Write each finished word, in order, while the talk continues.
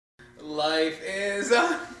Life is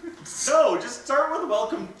So, just start with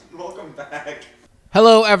welcome back.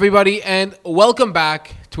 Hello, everybody, and welcome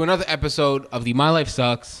back to another episode of the My Life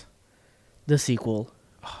Sucks. The sequel.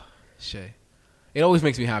 Shay, it always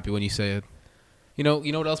makes me happy when you say it. You know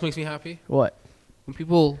what else makes me happy? What? When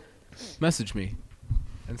people message me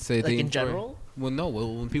and say Like they in enjoy. general? Well,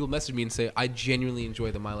 when people message me and say I genuinely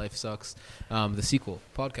enjoy the My Life Sucks, the sequel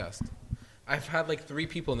podcast. I've had like 3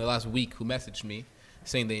 people in the last week who messaged me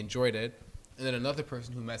saying they enjoyed it, and then another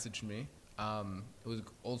person who messaged me. It was an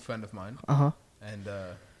old friend of mine. And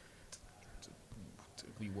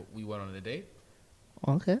we went on a date,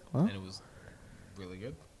 Okay. Well, and it was really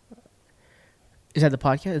good. is that the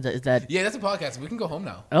podcast? Is that? Yeah, that's a podcast. We can go home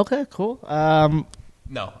now. Okay. Cool.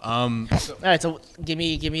 No. All right. So give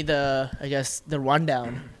me the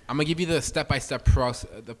rundown. I'm gonna give you the step-by-step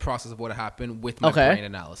process of what happened with my brain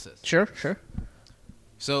analysis. Sure.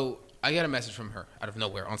 So I got a message from her out of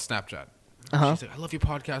nowhere on Snapchat. Uh-huh. She's like, "I love your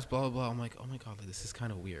podcast." Blah blah blah. I'm like, "Oh my god, like, this is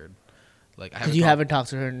kind of weird." Like, Because you haven't talked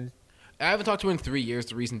to her. I haven't talked to her in 3 years.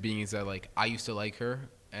 The reason being is that like I used to like her,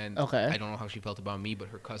 and Okay. I don't know how she felt about me, but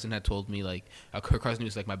her cousin had told me like her cousin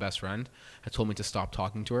who's like my best friend had told me to stop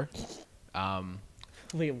talking to her.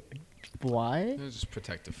 Wait. Why? It was just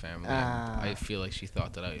protective family. And I feel like she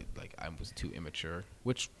thought that I was too immature,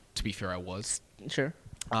 which to be fair I was. Sure.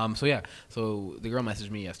 So yeah. So the girl messaged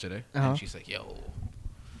me yesterday, Uh-huh. and she's like, "Yo,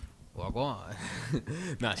 walk on."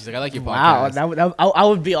 Nah, she's like, "I like your Wow. podcast." I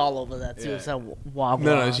would be all over that too. Yeah. So walk.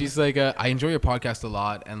 No, she's like, "I enjoy your podcast a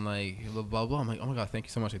lot," and like blah blah blah. I'm like, "Oh my god, thank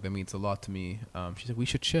you so much. Like that means a lot to me." She's like, "We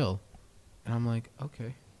should chill," and I'm like,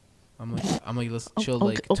 "Okay." I'm like, "Let's chill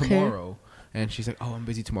like okay. tomorrow." And she's like, "Oh, I'm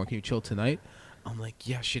busy tomorrow. Can you chill tonight?" I'm like,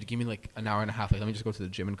 "Yeah, shit. Give me like an hour and a half. Like, let me just go to the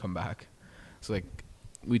gym and come back." So like,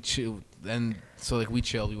 we chill. And so like, we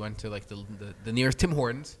chilled. We went to like the nearest Tim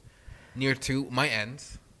Hortons, near to my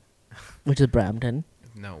ends. Which is Brampton.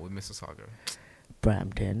 No, with Mississauga.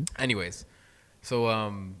 Brampton. Anyways, so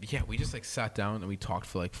yeah, we just like sat down and we talked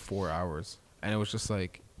for like 4 hours, and it was just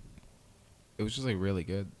like really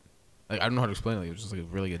good. Like I don't know how to explain it. It was just like a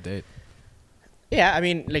really good date. Yeah, I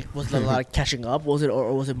mean, like, was it a lot of catching up? Was it,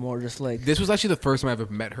 or was it more just like? This was actually the first time I ever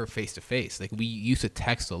met her face to face. Like we used to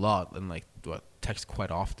text a lot and like text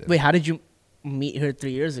quite often. Wait, how did you meet her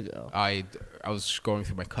 3 years ago? I was scrolling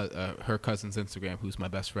through her cousin's Instagram, who's my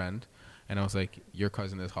best friend, and I was like, "Your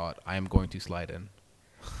cousin is hot. I am going to slide in."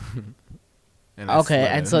 Okay,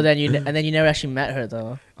 and so then you never actually met her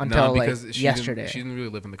though until like yesterday. She didn't really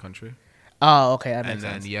live in the country. Oh, okay, that And makes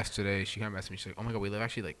sense. then yesterday, she kind of messaged me. She's like, "Oh my god, we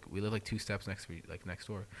live like 2 steps next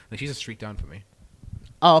door. Like she's a street down from me."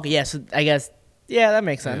 Oh, okay, yeah. So I guess that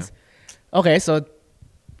makes sense. Yeah. Okay, so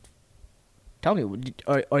tell me,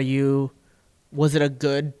 was it a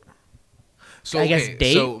good? So I guess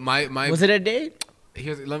date. So my was it a date?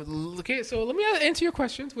 Okay, so let me answer your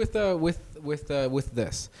questions with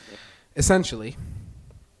this. Essentially,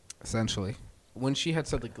 when she had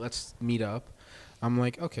said like let's meet up, I'm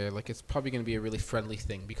like, okay, like it's probably gonna be a really friendly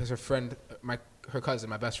thing because her friend, her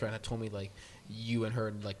cousin, my best friend, had told me like you and her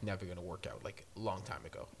are like never gonna work out like a long time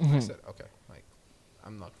ago. Mm-hmm. I said, okay, like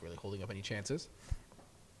I'm not really holding up any chances.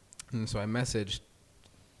 And so I messaged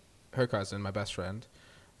her cousin, my best friend,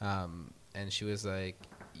 and she was like,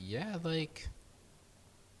 yeah, like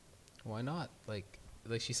why not? Like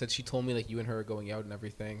she said, she told me like you and her are going out and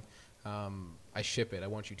everything. I ship it. I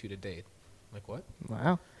want you two to date. I'm like, what?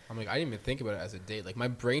 Wow. I'm like, I didn't even think about it as a date. Like, my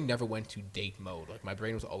brain never went to date mode. Like, my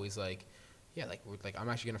brain was always like, yeah, like, I'm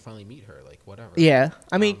actually gonna finally meet her. Like, whatever. Yeah,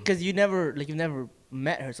 I mean, because you've never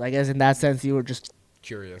met her, so I guess in that sense you were just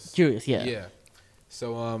curious. Yeah. Yeah.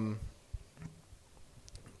 So,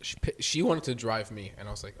 she wanted to drive me, and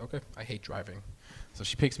I was like, okay, I hate driving. So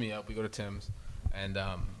she picks me up. We go to Tim's, and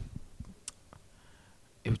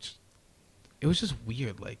it was just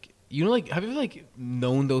weird. Like, you know, like, have you ever like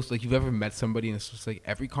known those? Like, you've ever met somebody, and it's just like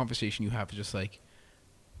every conversation you have is just like,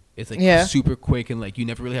 it's like super quick, and like you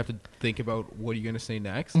never really have to think about what you're gonna say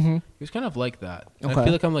next. Mm-hmm. It was kind of like that. Okay. I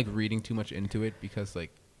feel like I'm like reading too much into it because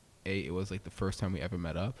like, it was like the first time we ever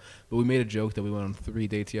met up. But we made a joke that we went on 3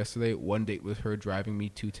 dates yesterday. 1 date was her driving me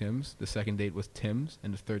to Tim's. The second date was Tim's,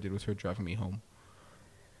 and the third date was her driving me home.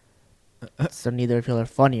 So neither of you are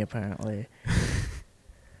funny, apparently.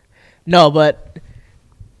 No, but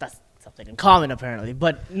that's something in common, apparently.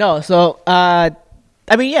 But no, so I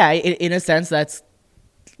mean, yeah, in a sense, that's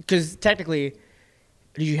because technically,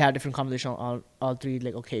 did you have different conversations on all 3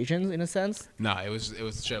 like occasions? In a sense, Nah, it was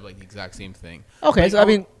straight up like the exact same thing. okay, Like, so I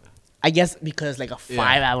mean, I guess because like a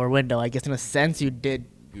 5-hour window, I guess in a sense you did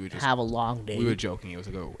have a long date. We were joking. It was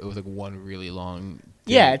like one really long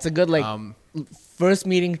date. Yeah, it's a good like Um, first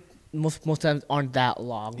meeting most times aren't that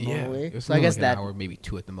long normally. it was So I only guess like that an hour, maybe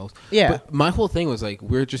 2 at the most. yeah. But my whole thing was like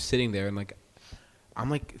we're just sitting there and like I'm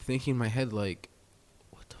like thinking in my head like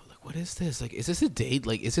what is this? Like is this a date?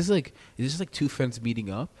 Like is this like two friends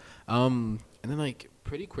meeting up? And then like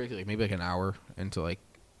pretty quickly, like maybe like an hour into like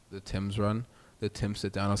the Tim's run, the Tim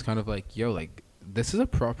sit down, I was kind of like, yo, like this is a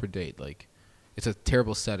proper date. Like it's a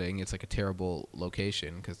terrible setting. It's like a terrible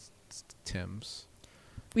location because it's Tim's.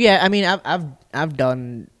 Yeah, I mean, I've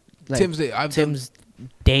done like Tim's date. Tim's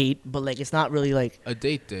date, but like it's not really like A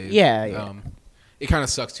date date. Yeah. It kind of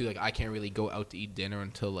sucks too. Like I can't really go out to eat dinner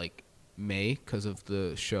until like May because of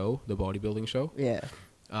the show, the bodybuilding show. yeah.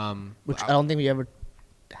 Which but I don't think we ever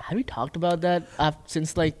have we talked about that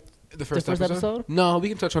since like the first first episode? No, we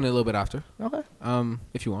can touch on it a little bit after. okay.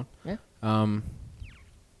 If you want. Yeah.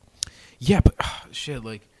 Yeah, but shit,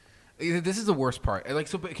 like this is the worst part. Like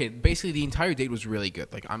so, okay. Basically, the entire date was really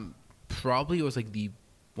good. Like it was like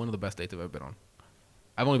one of the best dates I've ever been on.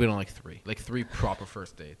 I've only been on like three proper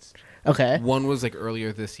first dates. Okay. One was like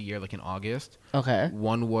earlier this year, like in August. Okay.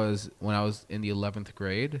 One was when I was in the 11th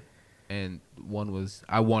grade, and one was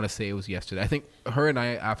I want to say it was yesterday. I think her and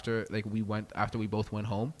I after we both went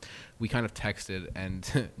home, we kind of texted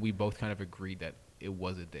and we both kind of agreed that it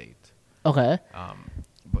was a date. Okay.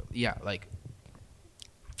 But yeah, like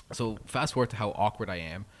so fast forward to how awkward I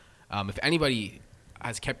am. If anybody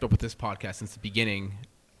has kept up with this podcast since the beginning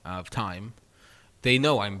of time, they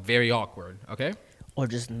know I'm very awkward. Okay. Or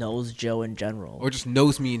just knows Joe in general. Or just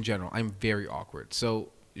knows me in general. I'm very awkward. So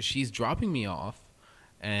she's dropping me off,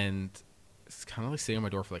 and it's kind of like sitting on my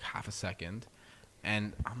door for like half a second,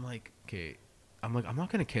 and I'm like, okay, I'm not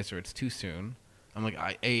gonna kiss her. It's too soon. I'm like,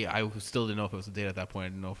 I still didn't know if it was a date at that point. I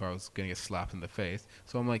didn't know if I was gonna get slapped in the face.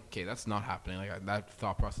 So I'm like, okay, that's not happening. Like that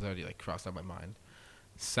thought process already like crossed out my mind.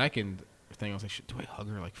 Second thing, I was like, shit, do I hug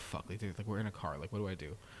her? Like fuck, like, dude, like we're in a car. Like what do I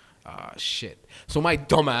do? Shit. So my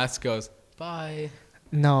dumbass goes, bye.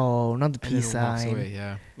 No, not the And then peace walks sign. away,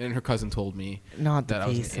 yeah. And her cousin told me Not the that I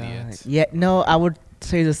was peace an sign. idiot. Yeah, no, I would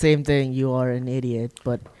say the same thing. You are an idiot,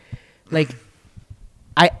 but like,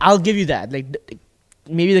 I'll give you that. Like,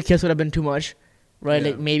 maybe the kiss would have been too much, right? Yeah.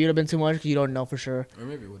 Like, maybe it would have been too much. 'Cause you don't know for sure. Or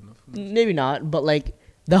maybe it wouldn't have. Maybe not, but like,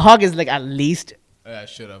 the hug is like at least Yeah, I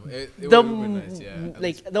should have. It would the have been nice, yeah. at like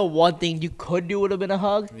least. the one thing you could do would have been a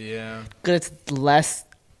hug Yeah. because it's less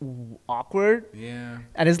awkward Yeah.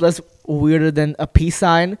 and it's less weirder than a peace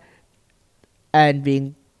sign and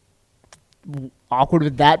being awkward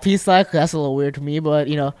with that peace sign. 'Cause that's a little weird to me, but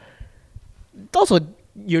you know, it's also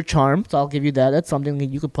your charm, so I'll give you that. That's something that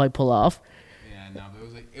you could probably pull off. Yeah, no, but it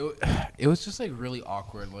was like it was just like really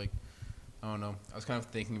awkward. Like I don't know. I was kind of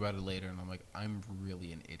thinking about it later, and I'm like, I'm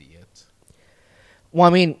really an idiot. Well, I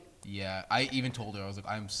mean, Yeah, I even told her I was like,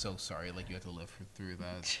 I'm so sorry. Like you had to live through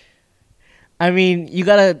that. you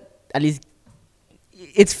gotta at least.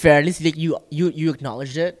 It's fair. At least like you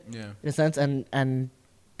acknowledged it Yeah. in a sense, and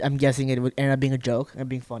I'm guessing it would end up being a joke and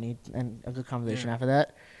being funny and a good conversation Yeah. after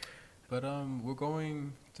that. But we're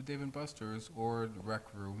going to Dave and Buster's or the Rec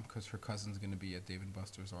Room because her cousin's gonna be at Dave and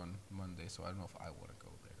Buster's on Monday, so I don't know if I want to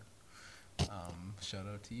go there. Shout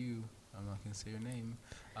out to you. I'm not gonna say your name.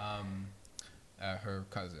 Her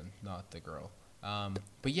cousin, not the girl.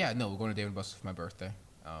 But yeah, no, we're going to Dave and Buster's for my birthday.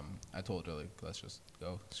 I told her like, let's just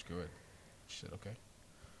go. Screw it. Shit, okay.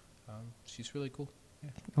 She's really cool. Yeah,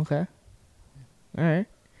 Okay. All right.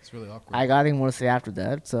 it's really awkward. I got nothing more to say after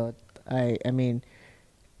that. So I mean,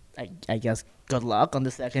 I guess good luck on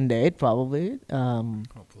the second date, probably.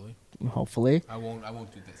 Hopefully, Hopefully, I won't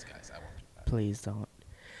do this, guys. I won't do that. please don't.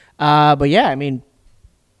 But yeah, I mean,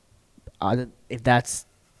 if that's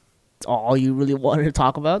all you really wanted to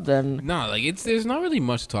talk about, then No, like there's not really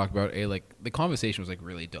much to talk about. Like the conversation was like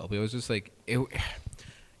really dope. It was just like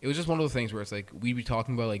it was just one of those things where it's like we'd be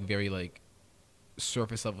talking about like very like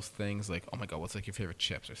surface level things, like oh my god, what's like your favorite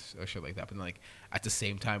chips or shit like that. But like at the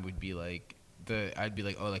same time, we'd be like I'd be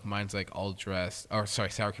like, oh, like mine's like all dressed, or sorry,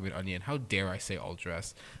 sour cream and onion. How dare I say all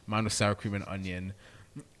dressed? Mine was sour cream and onion.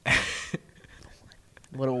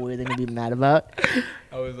 what a weird thing to be mad about.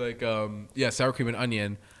 I was like, yeah, sour cream and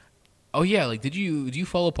onion. Oh yeah, like do you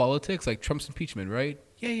follow politics? Like Trump's impeachment, right?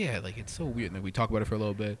 Yeah, like it's so weird. And like we talk about it for a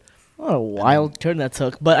little bit. What a wild turn that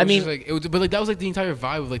took. But I It was mean, just, like, but like that was like the entire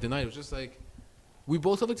vibe of like the night. It was just like we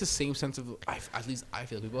both have like the same sense of at least I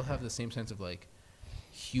feel like we both have the same sense of like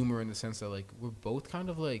humor in the sense that like we're both kind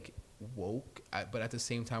of like woke, but at the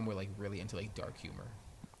same time we're like really into like dark humor.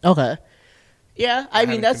 okay. Yeah, I mean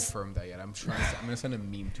haven't that's. confirmed that yet. I'm gonna send a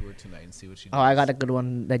meme to her tonight and see what she does. Oh, I got a good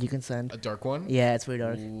one that you can send. a dark one. Yeah, it's pretty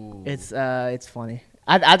dark. Ooh. It's funny.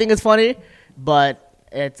 I think it's funny, but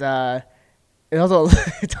it's also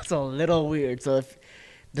it's also a little weird. So if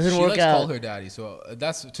Doesn't she work likes out. Call Her Daddy, so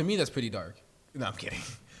that's to me that's pretty dark. No, I'm kidding.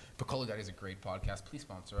 But Call Her Daddy is a great podcast. Please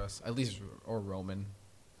sponsor us, at least, or Roman.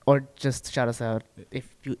 Or just shout us out if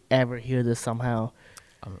you ever hear this somehow.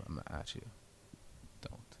 I'm at you.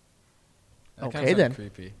 Don't. That Okay, kinda sounded then.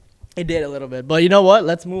 Creepy. It did a little bit, but you know what?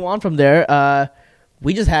 Let's move on from there.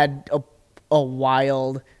 We just had a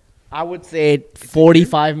wild, I would say,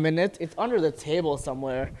 45 minutes. It's under the table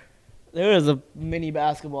somewhere. There is a mini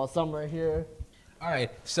basketball somewhere here. All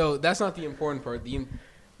right, so that's not the important part.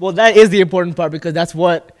 Well, that is the important part because that's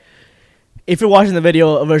what. If you're watching the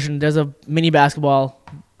video version, there's a mini basketball.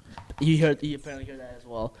 You apparently hear that as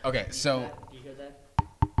well. Okay, so You hear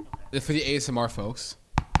that? for the ASMR folks,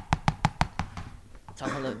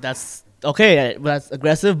 That's okay. That's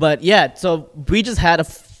aggressive, but yeah. So we just had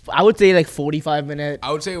I would say like 45 minute.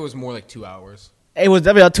 I would say it was more like 2 hours. It was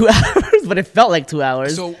definitely about 2 hours, but it felt like 2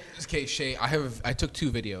 hours. So, okay, Shay, I took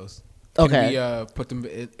 2 videos. Okay. Can we put them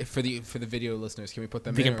for the video listeners? Can we put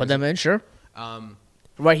them? We in, can put them in, sure.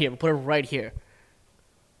 Right here. We'll put it right here.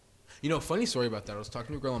 You know, funny story about that. I was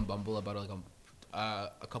talking to a girl on Bumble about like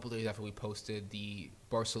a couple days after we posted the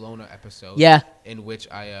Barcelona episode. Yeah. In which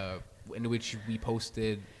we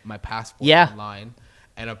posted my passport Yeah. online,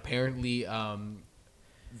 and apparently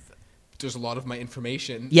there's a lot of my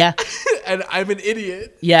information. Yeah. And I'm an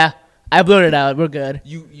idiot. Yeah. I blurred it out. We're good.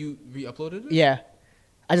 You re-uploaded it? Yeah.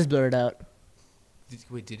 I just blurred it out.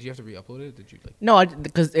 Did you have to re-upload it? Did you like? No,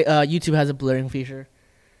 because YouTube has a blurring feature,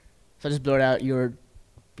 so I just blurred out your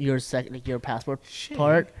your passport Shit.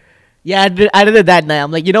 part. Yeah, I did it that night.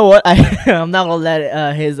 I'm like, you know what? I'm not gonna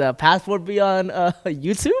let his passport be on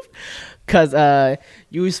YouTube, because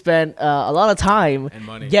you spent a lot of time And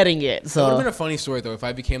money. getting it. That would So have been a funny story though if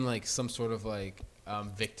I became like some sort of like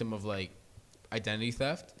victim of like identity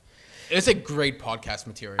theft. It's a great podcast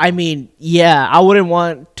material. I mean, yeah, I wouldn't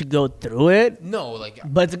want to go through it, no, like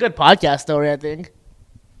but it's a good podcast story. I think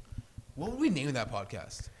what would we name that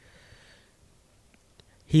podcast?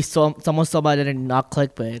 someone stole my identity, not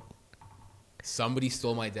clickbait. Somebody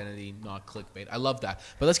stole my identity, not clickbait. I love that.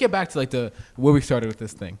 But let's get back to like the where we started with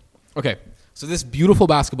this thing. Okay, so this beautiful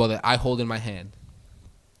basketball that I hold in my hand.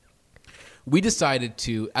 We decided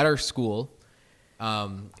to at our school.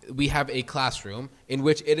 We have a classroom in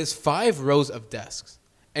which it is 5 rows of desks.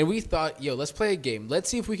 And we thought, yo, let's play a game. Let's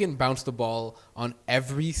see if we can bounce the ball on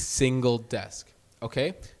every single desk.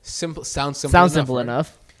 Okay? Sounds simple Sounds enough, simple right?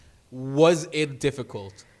 enough. Was it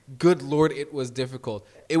difficult? Good Lord, it was difficult.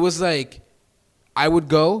 It was like, I would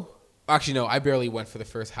go. Actually, no, I barely went for the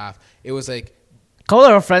first half. It was like, A couple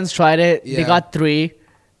of our friends tried it. They Yeah. got 3.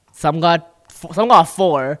 Some got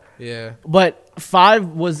 4. yeah. But 5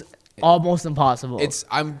 was almost impossible.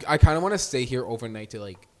 I kind of want to stay here overnight to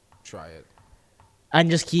like try it. And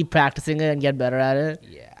just keep practicing it and get better at it.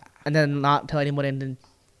 Yeah. And then not tell anyone and then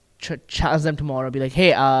challenge them tomorrow. Be like,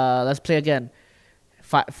 hey, let's play again.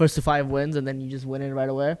 First to 5 wins, and then you just win it right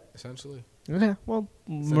away. Essentially. Okay, well,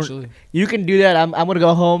 Essentially. you can do that. I'm gonna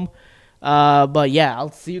go home. But yeah,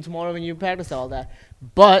 I'll see you tomorrow when you practice all that.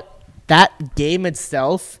 But that game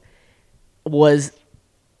itself was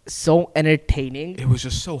so entertaining. It was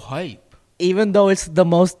just so hype. Even though it's the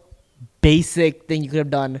most basic thing you could have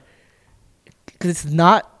done, because it's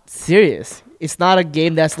not serious. It's not a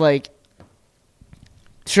game that's like,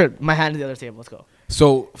 sure, my hand is the other table. Let's go.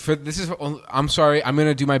 So I'm sorry. I'm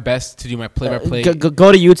gonna do my best to do my play-by-play.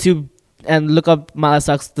 Go to YouTube and look up My Life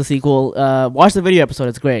Sucks, the sequel. Watch the video episode.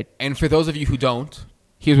 It's great. And for those of you who don't,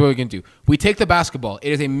 here's what we're gonna do. We take the basketball.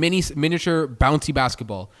 It is a miniature bouncy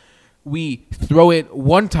basketball. We throw it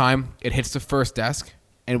one time. It hits the first desk,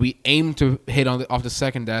 and we aim to hit off the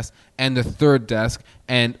second desk and the third desk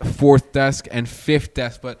and fourth desk and fifth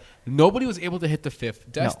desk. But nobody was able to hit the fifth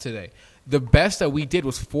desk today. The best that we did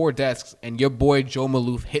was 4 desks, and your boy Joe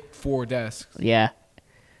Maloof hit 4 desks. Yeah.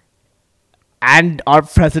 And our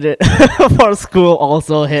president of our school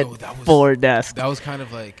also hit Oh, that was- 4 desks. That was kind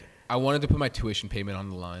of like I wanted to put my tuition payment on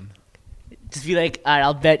the line. Just be like, all right,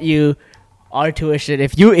 I'll bet you our tuition.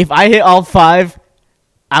 If I hit all 5,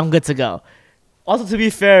 I'm good to go. Also, to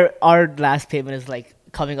be fair, our last payment is like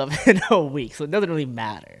coming up in a week, so it doesn't really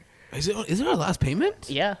matter. Is it our last payment?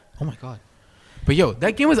 Yeah. Oh my god. But yo,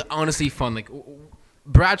 that game was honestly fun. Like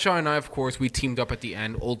Bradshaw and I, of course, we teamed up at the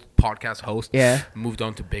end. Old podcast host. Yeah. Moved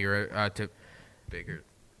on to bigger. Bigger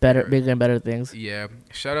and better things. Yeah.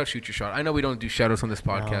 Shout out Shoot Your Shot. I know we don't do shout outs on this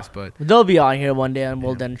podcast, but They'll be on here one day, and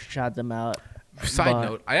we'll then shout them out. side But-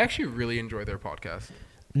 note, I actually really enjoy their podcast.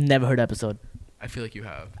 Never heard episode. I feel like you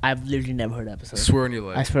have. I've literally never heard episode. Swear on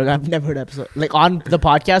your I life. swear to God, I've never heard episode. Like on the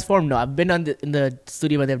podcast form, no. I've been in the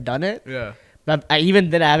studio where they've done it. Yeah. But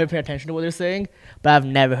even then, I haven't paid attention to what they're saying. But I've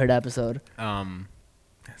never heard episode.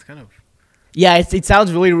 It's kind of. Yeah, it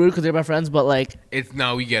sounds really rude because they're my friends, but like It's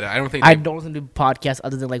no, we get it. I don't think. I don't listen to podcasts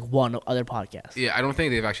other than like one other podcast. Yeah, I don't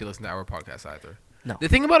think they've actually listened to our podcast either. No. The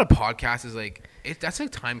thing about a podcast is like that's a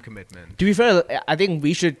time commitment. To be fair, I think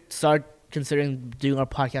we should start considering doing our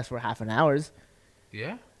podcast for half an hour.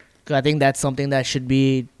 Yeah. Because I think that's something that should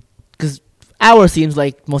be, because hour seems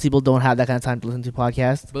like most people don't have that kind of time to listen to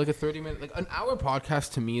podcasts. But like a 30-minute, like an hour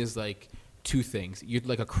podcast to me is like two things. You're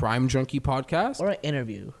like a crime junkie podcast. Or an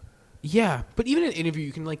interview. Yeah, but even an interview,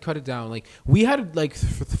 you can like cut it down. Like we had like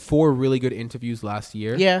 4 really good interviews last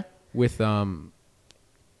year. Yeah. With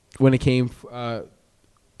when it came,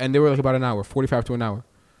 and they were like about an hour, 45 to an hour.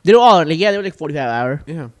 They were all like, yeah, they were like 45 hour.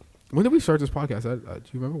 Yeah. When did we start this podcast? Do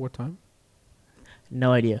you remember what time?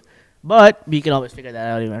 No idea. But we can always figure that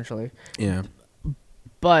out eventually. Yeah.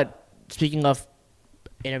 But speaking of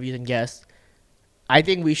interviews and guests, I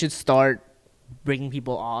think we should start bringing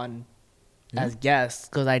people on as guests,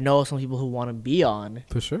 because I know some people who want to be on.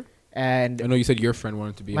 For sure. And I know you said your friend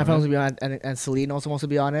wanted to be my on friend it. wants to be on it, and Celine also wants to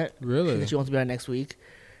be on it. Really? She wants to be on it next week.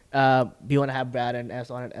 We want to have Brad and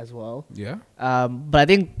S on it as well. Yeah. But I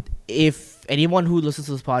think if anyone who listens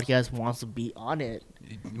to this podcast wants to be on it,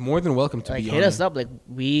 More than welcome to like be on hit us it. up. Like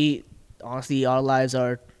we, honestly, our lives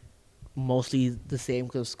are mostly the same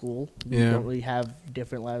because of school. We Yeah. don't really have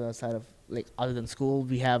different lives outside of like other than school.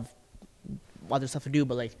 We have other stuff to do,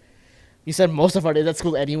 but like you said, most of our days at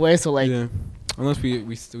school anyway. So like, yeah. Unless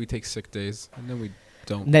we take sick days and then we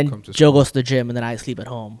don't. and then come to Joe school. goes to the gym and then I sleep at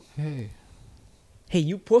home. Hey. Hey,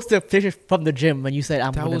 you posted a picture from the gym when you said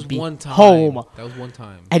I'm That gonna was be one time. home, That was one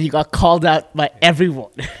time. and you got called out by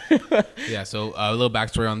everyone. Yeah, so a little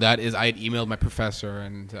backstory on that is I had emailed my professor,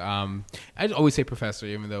 and I'd always say professor,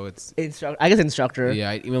 even though it's I guess instructor.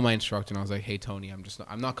 yeah. I emailed my instructor, and I was like, "Hey Tony,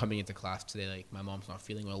 I'm not coming into class today. Like my mom's not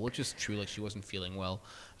feeling well," which is true. Like she wasn't feeling well.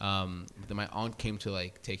 But then my aunt came to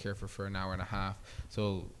like take care of her for an hour and a half.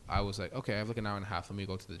 So I was like, "Okay, I have like an hour and a half. Let me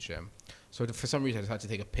go to the gym." So for some reason, I decided to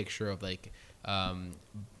take a picture of like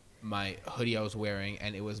my hoodie I was wearing,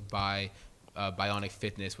 and it was by Bionic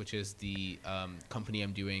Fitness, which is the company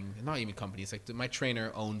I'm doing. Not even company. It's like my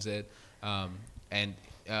trainer owns it, and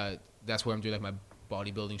that's where I'm doing like my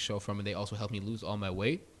bodybuilding show from, and they also helped me lose all my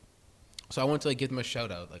weight. So I wanted to like give them a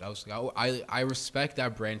shout out. Like I was like, I respect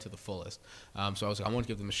that brand to the fullest. So I was like, I want to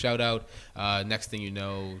give them a shout out. Next thing you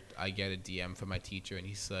know, I get a DM from my teacher, and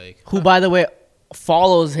he's like, Who, by the way,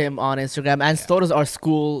 follows him on Instagram, and so does our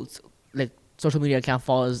school's like social media account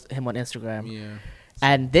follows him on Instagram, yeah.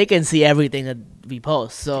 and they can see everything that we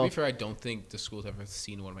post. To So be fair, I don't think the school's ever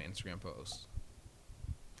seen one of my Instagram posts.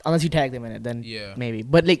 unless you tag them in it, then Yeah. maybe.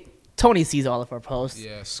 But like Tony sees all of our posts.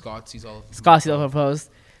 Yeah, Scott sees all of them. Scott sees all of our posts.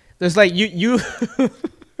 There's like you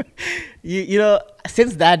you know,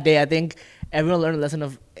 since that day, I think everyone learned a lesson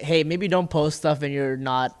of, hey, maybe don't post stuff when you're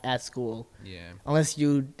not at school, Yeah. unless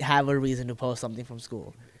you have a reason to post something from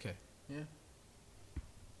school. Okay. Yeah.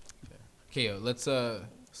 Fair. Okay, yo, let's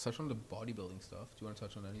touch on the bodybuilding stuff. Do you want to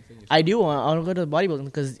touch on anything? I do want to go to bodybuilding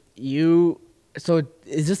because so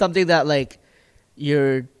is this something that like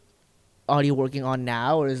you're already working on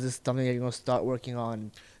now, or is this something that you're going to start working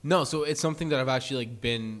on? No, so it's something that I've actually like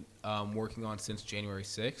been working on since January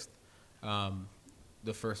 6th.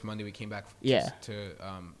 The first Monday we came back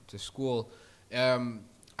to school.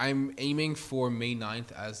 I'm aiming for May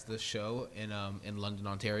 9th as the show in London,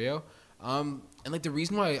 Ontario. And like the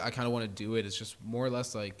reason why I kind of want to do it is just more or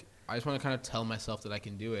less like I just want to kind of tell myself that I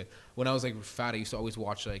can do it. When I was like fat, I used to always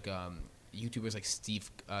watch like YouTubers like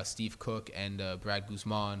Steve Cook and Brad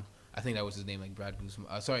Guzman. I think that was his name, like Brad Guzman.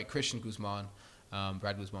 Christian Guzman.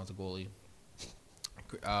 Brad Guzman's a goalie.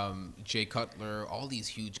 Jay Cutler, all these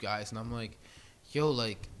huge guys, and I'm like, yo,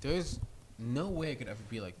 like there's no way I could ever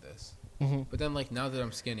be like this. Mm-hmm. But then like now that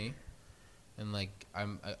I'm skinny, and like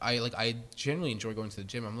I generally enjoy going to the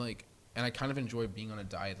gym. I'm like, and I kind of enjoy being on a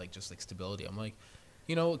diet, like just like stability. I'm like,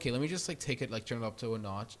 you know, okay, let me just like take it, like turn it up to a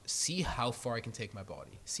notch, see how far I can take my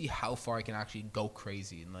body, see how far I can actually go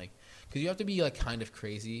crazy, and like, because you have to be like kind of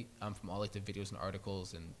crazy, from all like the videos and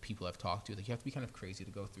articles and people I've talked to, like you have to be kind of crazy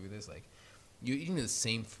to go through this. Like, you're eating the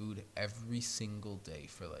same food every single day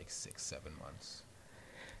for like 6-7 months.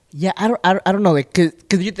 Yeah, I don't know, like, cause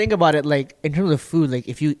you think about it, like in terms of food, like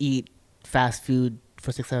if you eat fast food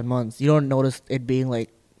for 6-7 months, you don't notice it being like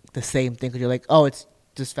the same thing, cause you're like, oh, it's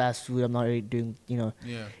just fast food. I'm not really doing,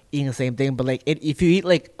 eating the same thing. But like, if you eat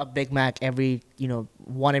like a Big Mac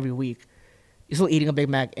one every week, you're still eating a Big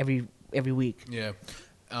Mac every week. Yeah.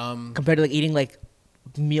 Compared to like eating like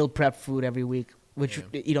meal prep food every week. which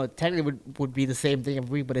Yeah. technically would be the same thing every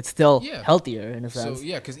week, but it's still Yeah. healthier in a So sense.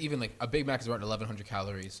 yeah, because even like a Big Mac is around 1,100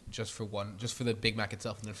 calories just for the Big Mac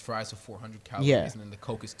itself, and then fries are 400 calories, Yeah. and then the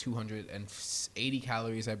Coke is 280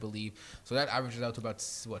 calories, I believe. So that averages out to about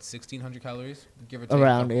 1,600 calories, give or take.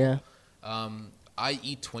 Around, yeah. I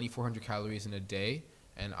eat 2,400 calories in a day,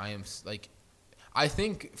 and I am like, I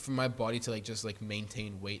think for my body to like just like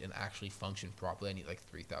maintain weight and actually function properly, I need like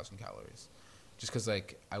 3,000 calories, just because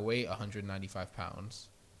like I weigh 195 pounds.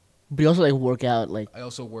 But you also like work out like I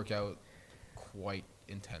also work out quite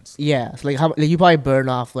intensely. yeah. So like how like you probably burn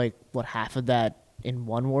off like what half of that in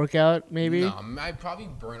one workout maybe. No, I probably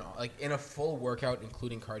burn like in a full workout,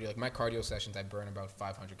 including cardio. Like my cardio sessions, I burn about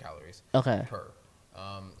 500 calories Okay. per.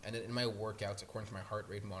 And then in my workouts, according to my heart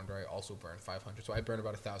rate monitor, I also burn 500. So I burn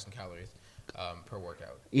about 1,000 calories per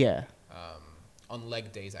workout. Yeah. On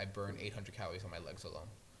leg days, I burn 800 calories on my legs alone.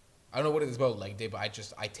 I don't know what it is about leg day, but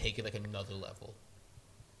I take it like another level.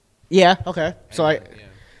 Yeah. Okay. So And then,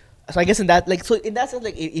 So I guess in that sense,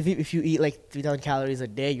 like if you eat like 3,000 calories a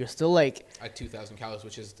day, you're still like at 2,000 calories,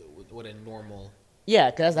 which is what a normal. yeah,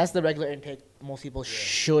 because that's the regular intake most people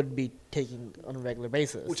should be taking on a regular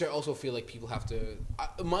basis. Which I also feel like people have to.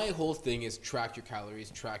 My whole thing is track your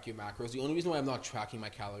calories, track your macros. The only reason why I'm not tracking my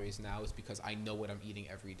calories now is because I know what I'm eating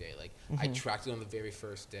every day. Like I tracked it on the very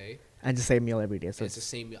first day. And the same meal every day. So It's the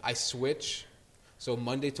same meal. I switch. So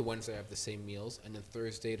Monday to Wednesday I have the same meals, and then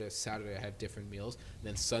Thursday to Saturday I have different meals, and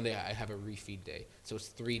then Sunday I have a refeed day. So it's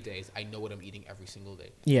 3 days. I know what I'm eating every single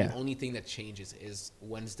day. Yeah. The only thing that changes is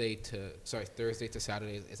Thursday to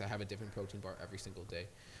Saturday is I have a different protein bar every single day.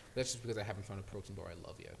 That's just because I haven't found a protein bar I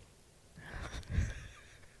love yet.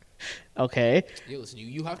 okay. Yeah, listen,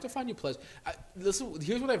 you have to find your pleasure. Listen,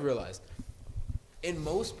 here's what I've realized. In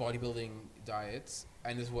most bodybuilding diets,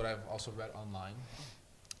 and this is what I've also read online,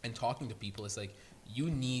 and talking to people, it's like you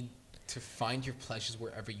need to find your pleasures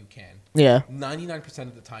wherever you can. Yeah. 99%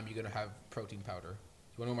 of the time, you're going to have protein powder.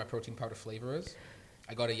 You want to know what my protein powder flavor is?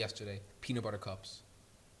 I got it yesterday. Peanut butter cups.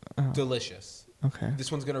 Oh. Delicious. Okay. This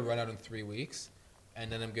one's going to run out in 3 weeks, and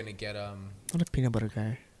then I'm going to get I'm a peanut butter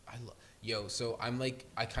guy. so I'm like,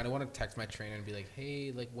 I kind of want to text my trainer and be like,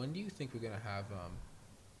 hey, like, when do you think we're going to have,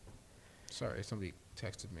 sorry, somebody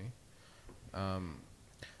texted me. I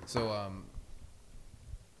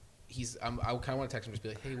kind of want to text him and just be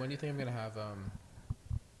like, hey, when do you think I'm going to have,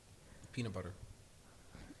 peanut butter?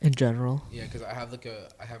 In general. Yeah, because I have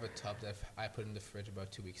a tub that I put in the fridge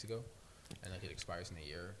about 2 weeks ago, and like it expires in a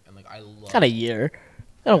year, and like I love. Not a year.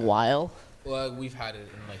 Not a while. Well, we've had it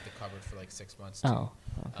in like the cupboard for like 6 months too. Oh.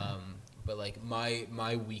 Okay. But like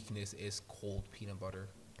my weakness is cold peanut butter.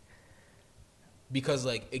 Because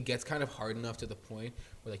like it gets kind of hard enough to the point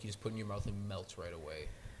where like you just put it in your mouth and it melts right away.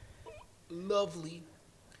 Lovely.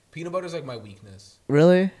 Peanut butter is like my weakness.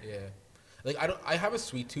 Really? Yeah. Like I have a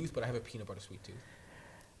sweet tooth, but I have a peanut butter sweet tooth.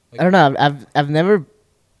 Like, I don't know. I've never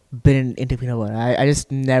been into peanut butter. I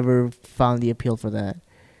just never found the appeal for that.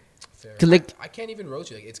 fair. 'Cause, like- I can't even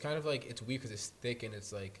roast you. Like it's kind of like it's weird because it's thick and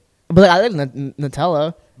it's like But like, I like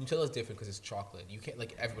Nutella. Nutella's different because it's chocolate. You can't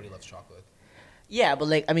like everybody loves chocolate. Yeah, but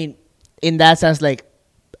like I mean, in that sense, like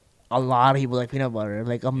a lot of people like peanut butter.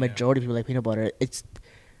 Like a majority of people like peanut butter.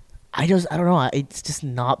 I don't know. It's just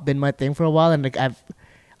not been my thing for a while, and like I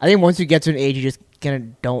think once you get to an age, you just kind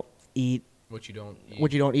of don't eat What you don't eat.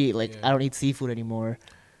 what you don't eat. Like Yeah. I don't eat seafood anymore.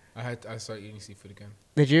 I started eating seafood again.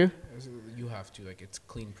 Did you? You have to, like, it's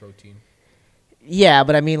clean protein. Yeah,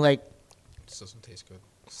 but I mean, like, It just doesn't taste good.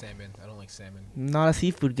 Salmon, I don't like salmon. not a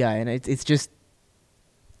seafood guy, and it's just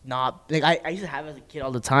not like I used to have it as a kid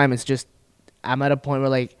all the time. It's just I'm at a point where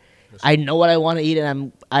like I know what I want to eat,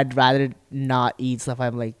 and I'd rather not eat stuff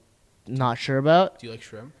I'm like not sure about. Do you like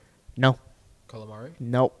shrimp? No, Calamari?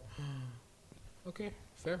 nope. Okay,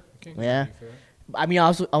 fair. Okay, Yeah. fair. I mean,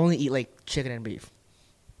 I only eat like chicken and beef.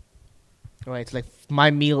 Right, so like my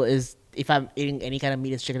meal is if I'm eating any kind of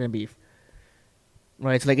meat, it's chicken and beef.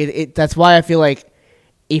 Right, so like that's why I feel like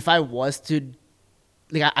if I was to,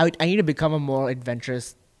 like I need to become a more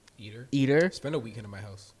adventurous eater. Spend a weekend in my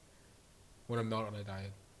house when I'm not on a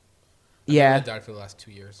diet. I've Yeah. been on a diet for the last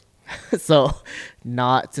 2 years. So,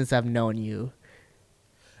 not since I've known you.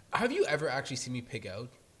 Have you ever actually seen me pig out?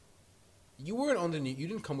 You weren't on you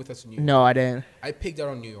didn't come with us to New York. No, I didn't. I pigged out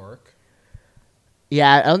on New York.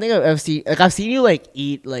 Yeah, I don't think I've seen you like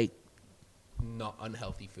eat like Not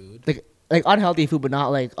unhealthy food. like unhealthy food, but not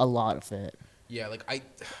like a lot of it. Yeah, like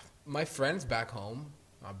my friends back home.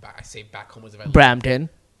 I say back home as if I live. Brampton,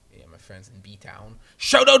 Yeah, my friends in B Town.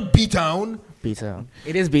 Shout out B Town. B Town.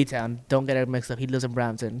 It is B Town. Don't get it mixed up. He lives in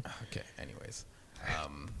Brampton. Okay. Anyways,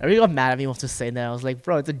 I really got mad at me once for saying that. I was like,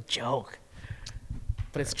 bro, it's a joke,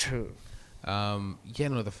 but it's true. Yeah,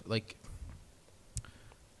 no, like,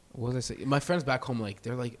 what was I say? My friends back home, like,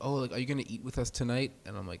 they're like, oh, like, are you gonna eat with us tonight?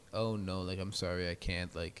 And I'm like, oh no, like, I'm sorry, I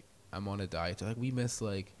can't. Like, I'm on a diet. They're like, we miss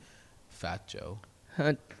like Fat Joe.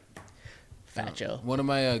 Fat Joe. One of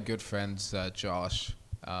my good friends, Josh.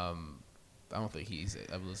 I don't think he's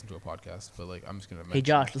ever listened to a podcast, but like, I'm just gonna. Hey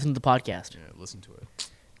Josh, listen to the podcast. Yeah, listen to it.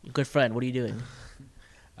 Good friend. What are you doing?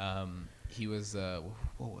 He was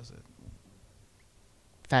what was it?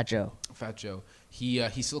 Fat Joe. Fat Joe.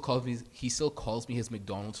 He still calls me his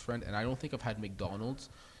McDonald's friend, and I don't think I've had McDonald's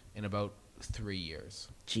in about 3 years.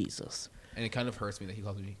 Jesus. And it kind of hurts me that he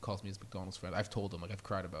calls me his McDonald's friend. I've told him, like, I've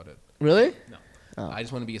cried about it. Really? No. Oh. I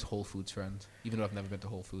just want to be his Whole Foods friend, even though I've never been to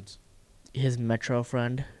Whole Foods. His Metro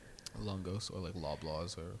friend. Longos or like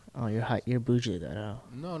Loblaws or. Oh, you're bougie then. Oh.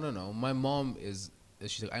 No. My mom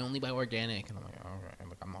she's like, I only buy organic, and I'm like, all right.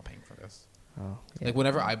 I'm not paying for this. Oh. Yeah. Like,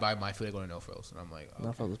 whenever I buy my food, I go to No Frills, and I'm like, okay.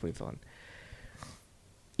 No Frills was pretty fun.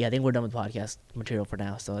 Yeah, I think we're done with podcast material for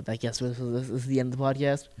now. So I guess this is the end of the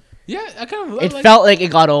podcast. Yeah, I kind of. It felt like it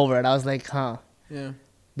got over, and I was like, huh. Yeah.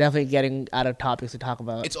 Definitely getting out of topics to talk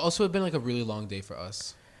about. It's also been like a really long day for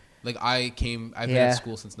us. Like, I've been at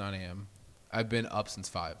school since 9 a.m. I've been up since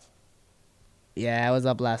 5. Yeah, I was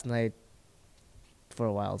up last night for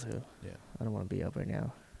a while too. Yeah. I don't want to be up right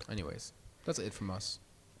now. Anyways, that's it from us.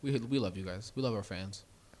 We love you guys. We love our fans.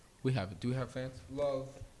 We have it. Do we have fans? Love.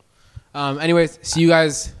 Anyways, see you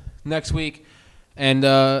guys next week, and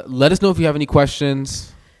let us know if you have any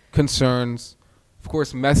questions, concerns. Of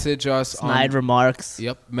course, message us. Snide remarks.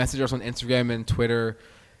 Yep. Message us on Instagram and Twitter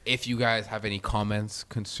if you guys have any comments,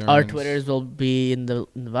 concerns. Our Twitters will be in the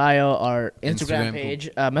bio. Our Instagram page.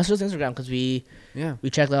 Message us Instagram because we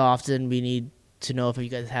check that often. We need to know if you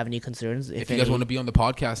guys have any concerns. If you guys want to be on the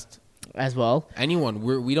podcast as well. Anyone.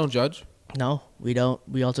 We don't judge. No, we don't.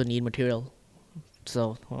 We also need material.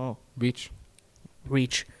 So, Reach.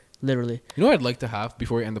 Literally. You know what I'd like to have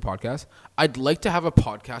before we end the podcast? I'd like to have a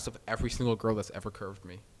podcast of every single girl that's ever curved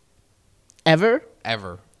me. Ever?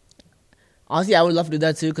 Ever. Honestly, I would love to do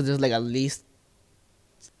that too because there's like at least...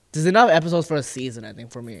 There's enough episodes for a season, I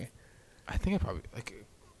think, for me. I think I probably...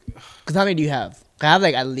 Because how many do you have? I have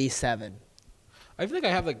like at least 7. I feel like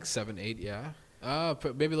I have like 7, 8, yeah.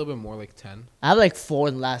 Maybe a little bit more, like 10. I have like 4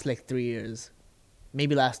 in the last like 3 years.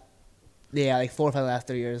 Maybe like 4 or 5 in the last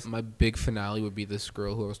 3 years. My big finale would be this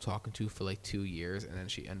girl who I was talking to for like 2 years, and then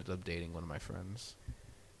she ended up dating one of my friends.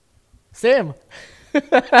 Same.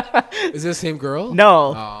 Is it the same girl?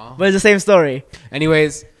 No. Aww. But it's the same story.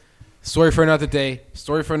 Anyways, story for another day.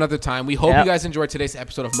 Story for another time. We hope you guys enjoyed today's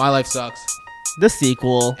episode of My Life Sucks. The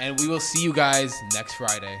sequel. And we will see you guys next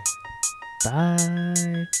Friday.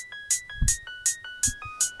 Bye.